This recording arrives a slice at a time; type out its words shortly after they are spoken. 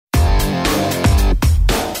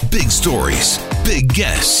stories, big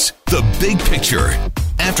guests, the big picture.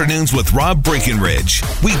 Afternoons with Rob Breckenridge.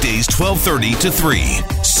 Weekdays 12:30 to 3,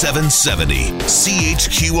 770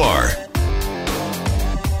 CHQR.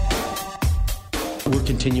 We're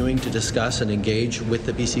continuing to discuss and engage with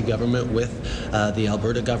the BC government, with the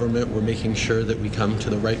Alberta government. We're making sure that we come to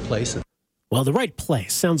the right place. Well, the right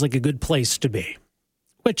place sounds like a good place to be,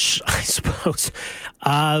 which I suppose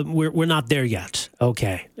we're not there yet.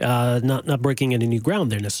 Okay, not breaking any new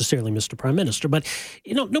ground there necessarily, Mr. Prime Minister. But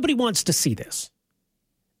nobody wants to see this,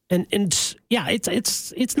 and yeah,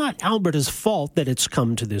 it's not Alberta's fault that it's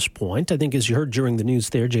come to this point. I think, as you heard during the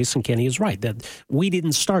news there, Jason Kenney is right that we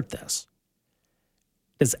didn't start this.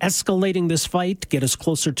 Does escalating this fight get us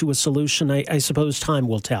closer to a solution? I suppose time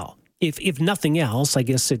will tell. If nothing else, I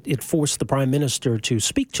guess it forced the Prime Minister to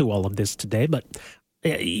speak to all of this today. But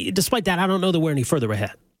despite that, I don't know that we're any further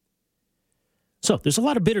ahead. So there's a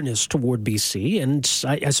lot of bitterness toward BC, and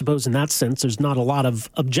I suppose in that sense, there's not a lot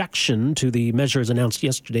of objection to the measures announced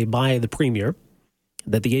yesterday by the Premier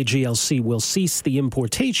that the AGLC will cease the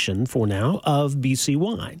importation, for now, of BC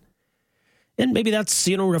wine. And maybe that's,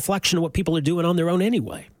 a reflection of what people are doing on their own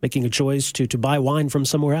anyway, making a choice to buy wine from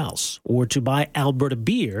somewhere else or to buy Alberta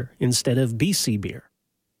beer instead of BC beer.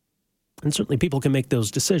 And certainly people can make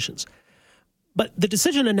those decisions. But the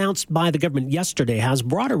decision announced by the government yesterday has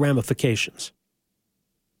broader ramifications.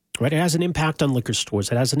 Right? It has an impact on liquor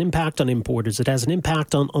stores. It has an impact on importers. It has an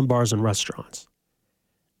impact on bars and restaurants.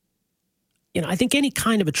 I think any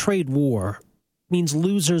kind of a trade war means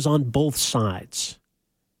losers on both sides.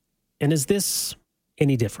 And is this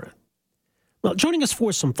any different? Well, joining us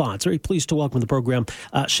for some thoughts, very pleased to welcome to the program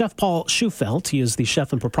Chef Paul Schufelt. He is the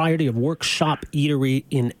chef and proprietor of Workshop Eatery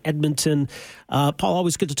in Edmonton. Paul,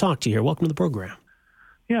 always good to talk to you here. Welcome to the program.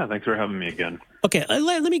 Yeah, thanks for having me again. Okay,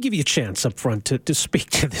 let me give you a chance up front to speak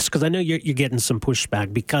to this, because I know you're getting some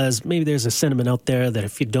pushback, because maybe there's a sentiment out there that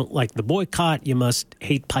if you don't like the boycott, you must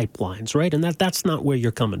hate pipelines, right? And that's not where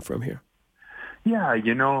you're coming from here. Yeah,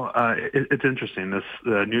 it's interesting. This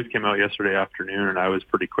news came out yesterday afternoon, and I was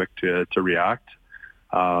pretty quick to react,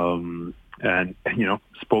 and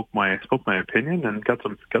spoke my opinion and got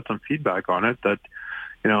some feedback on it. That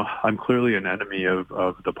I'm clearly an enemy of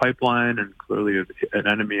the pipeline and clearly an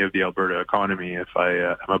enemy of the Alberta economy if I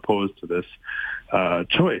am opposed to this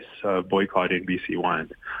choice of boycotting BC wine.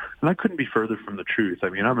 And that couldn't be further from the truth. I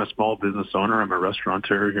mean, I'm a small business owner. I'm a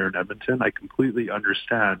restaurateur here in Edmonton. I completely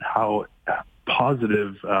understand how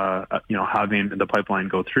positive, having the pipeline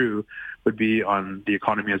go through would be on the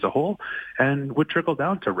economy as a whole and would trickle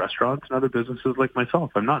down to restaurants and other businesses like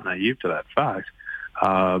myself. I'm not naive to that fact.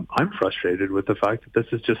 I'm frustrated with the fact that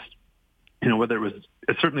this is just, whether it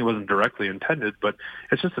certainly wasn't directly intended, but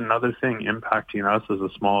it's just another thing impacting us as a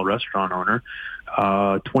small restaurant owner.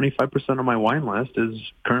 25% of my wine list is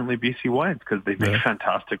currently BC wines because they make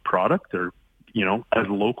fantastic product. They're, as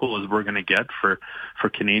local as we're going to get for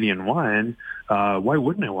Canadian wine. Why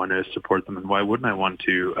wouldn't I want to support them, and why wouldn't I want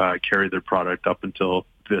to carry their product up until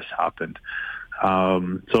this happened?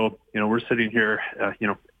 So, we're sitting here,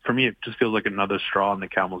 for me, it just feels like another straw on the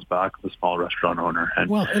camel's back of a small restaurant owner.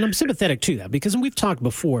 And I'm sympathetic to that, because we've talked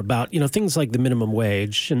before about, things like the minimum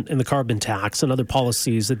wage and the carbon tax and other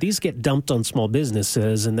policies, that these get dumped on small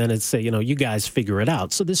businesses, and then it's, you guys figure it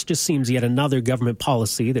out. So this just seems yet another government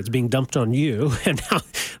policy that's being dumped on you, and now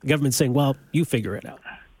the government's saying, well, you figure it out.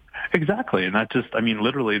 Exactly. And that just,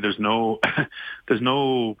 literally there's no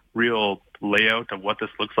real layout of what this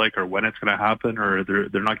looks like or when it's going to happen, or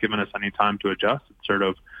they're not giving us any time to adjust. It's sort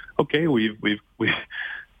of, okay, we've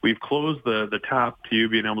closed the tap to you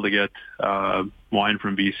being able to get wine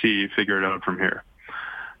from BC, figure it out from here.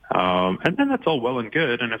 And then that's all well and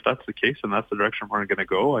good. And if that's the case and that's the direction we're going to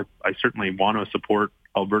go, I certainly want to support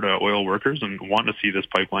Alberta oil workers and want to see this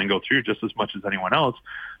pipeline go through just as much as anyone else.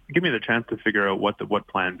 Give me the chance to figure out what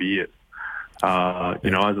plan B is.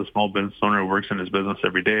 As a small business owner who works in his business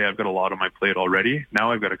every day, I've got a lot on my plate already.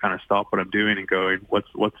 Now I've got to kind of stop what I'm doing and go,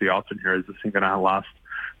 what's the option here? Is this thing going to last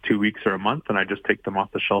 2 weeks or a month, and I just take them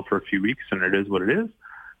off the shelf for a few weeks and it is what it is?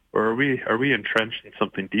 Or are we entrenched in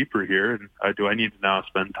something deeper here? And do I need to now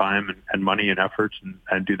spend time and money and efforts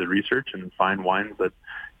and do the research and find wines that,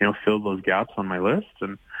 fill those gaps on my list,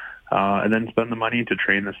 and then spend the money to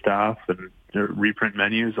train the staff and reprint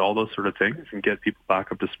menus, all those sort of things, and get people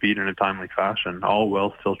back up to speed in a timely fashion, all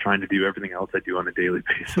while still trying to do everything else I do on a daily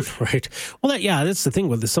basis. Right. Well, that's the thing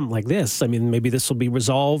with something like this. I mean, maybe this will be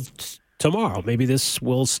resolved tomorrow. Maybe this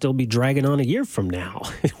will still be dragging on a year from now.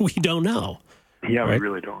 We don't know. Yeah, right? We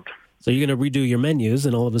really don't. So you're going to redo your menus,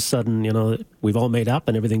 and all of a sudden, we've all made up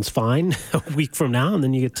and everything's fine a week from now, and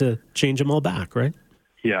then you get to change them all back, right?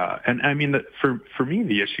 Yeah, and I mean, for me,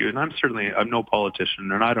 the issue, and I'm no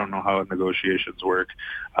politician, and I don't know how negotiations work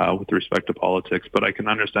with respect to politics, but I can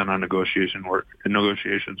understand how negotiations work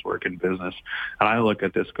in business. And I look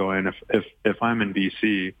at this going, if I'm in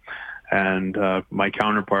BC and my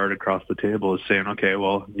counterpart across the table is saying, okay,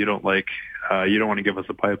 well, you don't want to give us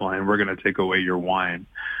a pipeline, we're going to take away your wine.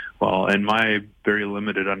 Well, in my very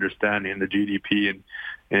limited understanding, the GDP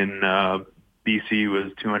in BC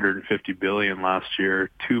was $250 billion last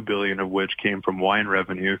year, $2 billion of which came from wine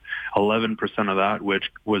revenue, 11% of that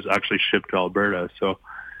which was actually shipped to Alberta. So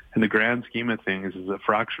in the grand scheme of things, is a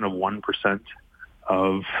fraction of 1%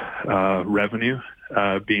 of revenue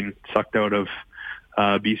being sucked out of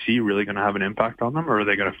BC really going to have an impact on them, or are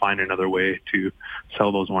they going to find another way to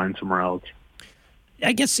sell those wines somewhere else?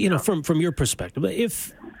 I guess, from your perspective,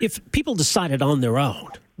 if people decided on their own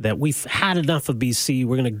that we've had enough of BC,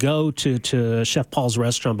 we're going to go to Chef Paul's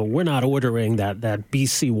restaurant, but we're not ordering that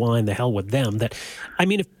BC wine, the hell with them.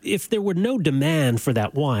 If there were no demand for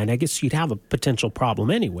that wine, I guess you'd have a potential problem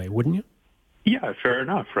anyway, wouldn't you? Yeah, fair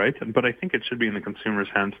enough, right? But I think it should be in the consumer's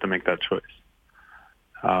hands to make that choice.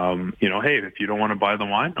 Hey, if you don't want to buy the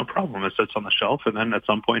wine, no problem. It sits on the shelf, and then at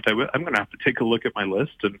some point I'm going to have to take a look at my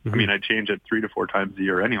list. And I change it 3 to 4 times a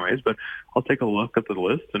year anyways, but I'll take a look at the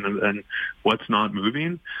list and what's not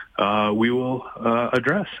moving, we will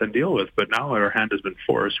address and deal with. But now our hand has been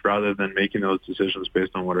forced rather than making those decisions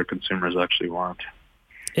based on what our consumers actually want.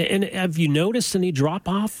 And have you noticed any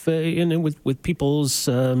drop-off with people's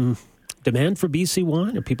demand for BC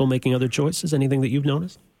wine? Are people making other choices? Anything that you've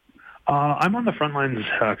noticed? I'm on the front lines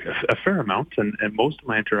a fair amount, and most of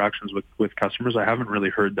my interactions with customers, I haven't really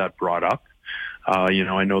heard that brought up. I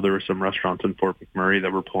know there were some restaurants in Fort McMurray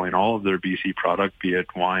that were pulling all of their BC product, be it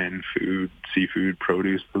wine, food, seafood,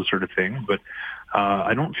 produce, those sort of things. But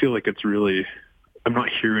I don't feel like I'm not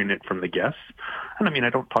hearing it from the guests. And I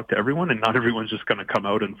don't talk to everyone, and not everyone's just going to come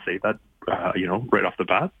out and say that, right off the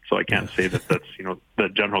bat. So I can't say that that's, the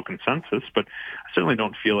general consensus, but I certainly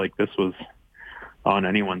don't feel like this was on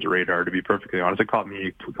anyone's radar, to be perfectly honest. It caught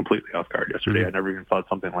me completely off guard yesterday. Mm-hmm. I never even thought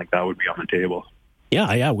something like that would be on the table.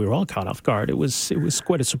 Yeah, we were all caught off guard. It was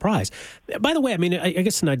quite a surprise. By the way, I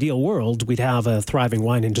guess in an ideal world, we'd have a thriving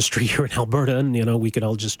wine industry here in Alberta, and, we could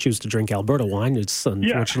all just choose to drink Alberta wine. It's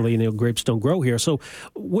unfortunately, grapes don't grow here. So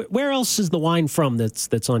where else is the wine from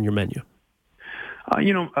that's on your menu?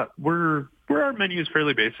 Our menu is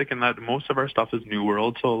fairly basic in that most of our stuff is New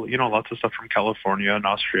World. So, lots of stuff from California and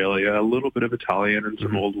Australia, a little bit of Italian and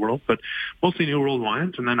some Old World, but mostly New World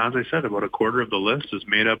wines. And then, as I said, about a quarter of the list is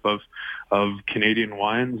made up of Canadian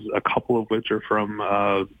wines, a couple of which are from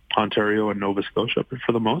Ontario and Nova Scotia. But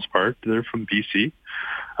for the most part, they're from BC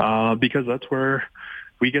because that's where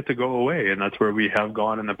we get to go away, and that's where we have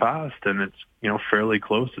gone in the past, and it's fairly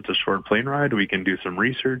close. It's a short plane ride. We can do some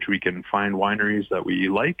research. We can find wineries that we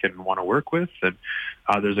like and want to work with, and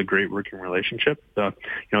there's a great working relationship.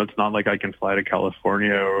 It's not like I can fly to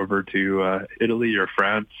California or over to Italy or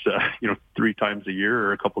France 3 times a year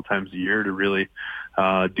or a couple times a year to really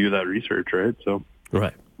do that research, right? So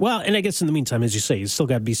right. Well, and I guess in the meantime, as you say, you still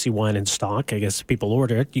got BC wine in stock. I guess if people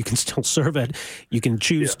order it, you can still serve it. You can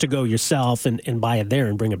choose to go yourself and buy it there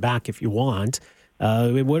and bring it back if you want.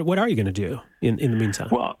 What are you going to do in the meantime?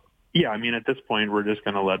 Well, yeah, at this point, we're just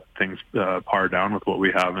going to let things par down with what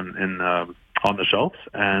we have in on the shelves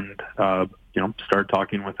and, start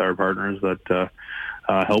talking with our partners that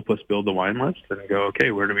help us build the wine list and go, okay,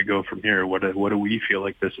 where do we go from here? What do we feel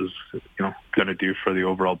like this is, going to do for the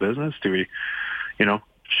overall business? Do we,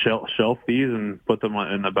 shelf these and put them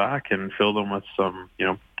in the back and fill them with some,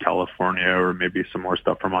 California or maybe some more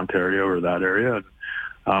stuff from Ontario or that area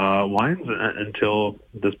wines until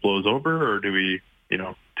this blows over, or do we,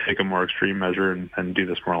 take a more extreme measure and do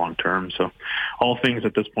this more long term? So all things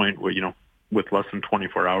at this point, with less than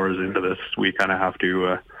 24 hours into this, we kind of have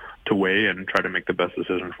to weigh and try to make the best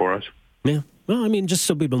decision for us. Yeah. Well, just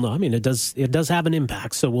so people know, it does have an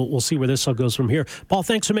impact. So we'll see where this all goes from here. Paul,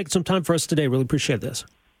 thanks for making some time for us today. Really appreciate this.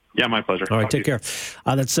 Yeah, my pleasure. All right, take care.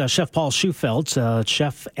 That's Chef Paul Schufelt,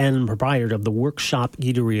 chef and proprietor of the Workshop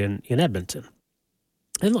Eatery in Edmonton.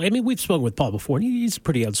 And look, we've spoken with Paul before, and he's a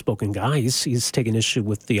pretty outspoken guy. He's taken issue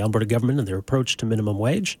with the Alberta government and their approach to minimum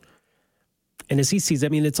wage. And as he sees,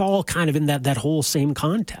 it's all kind of in that whole same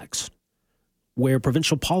context where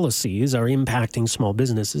provincial policies are impacting small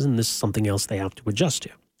businesses, and this is something else they have to adjust to.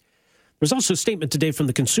 There's also a statement today from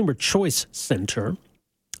the Consumer Choice Centre.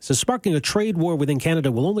 It says, sparking a trade war within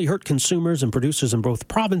Canada will only hurt consumers and producers in both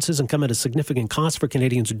provinces and come at a significant cost for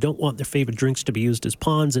Canadians who don't want their favorite drinks to be used as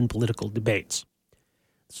pawns in political debates.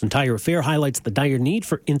 This entire affair highlights the dire need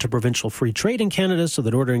for interprovincial free trade in Canada so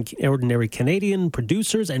that ordinary Canadian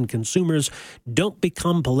producers and consumers don't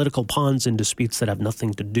become political pawns in disputes that have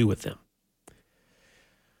nothing to do with them.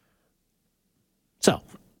 So,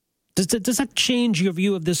 does that change your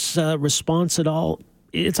view of this response at all?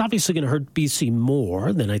 It's obviously going to hurt BC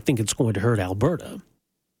more than I think it's going to hurt Alberta.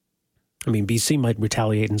 I mean, BC might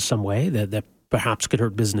retaliate in some way that perhaps could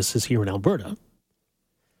hurt businesses here in Alberta.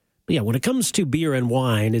 But yeah, when it comes to beer and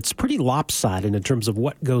wine, it's pretty lopsided in terms of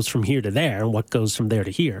what goes from here to there and what goes from there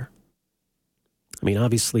to here. I mean,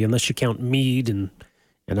 obviously, unless you count mead and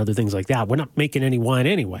other things like that, we're not making any wine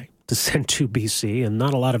anyway to send to BC, and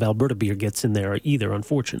not a lot of Alberta beer gets in there either,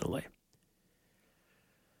 unfortunately.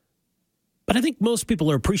 But I think most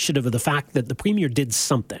people are appreciative of the fact that the Premier did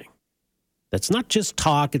something. That's not just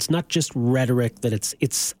talk, it's not just rhetoric, that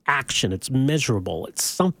it's action, it's measurable, it's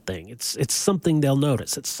something. It's something they'll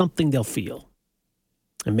notice, it's something they'll feel.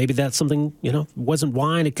 And maybe that's something, wasn't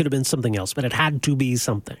wine, it could have been something else, but it had to be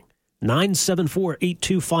something.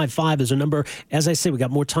 974-8255 is a number. As I say, we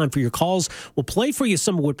got more time for your calls. We'll play for you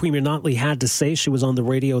some of what Premier Notley had to say. She was on the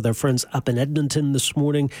radio with our friends up in Edmonton this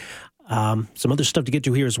morning. Some other stuff to get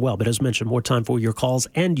to here as well. But as mentioned, more time for your calls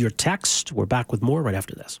and your text. We're back with more right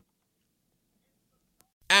after this.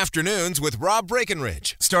 Afternoons with Rob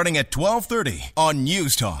Breckenridge, starting at 12:30 on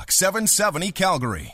News Talk 770 Calgary.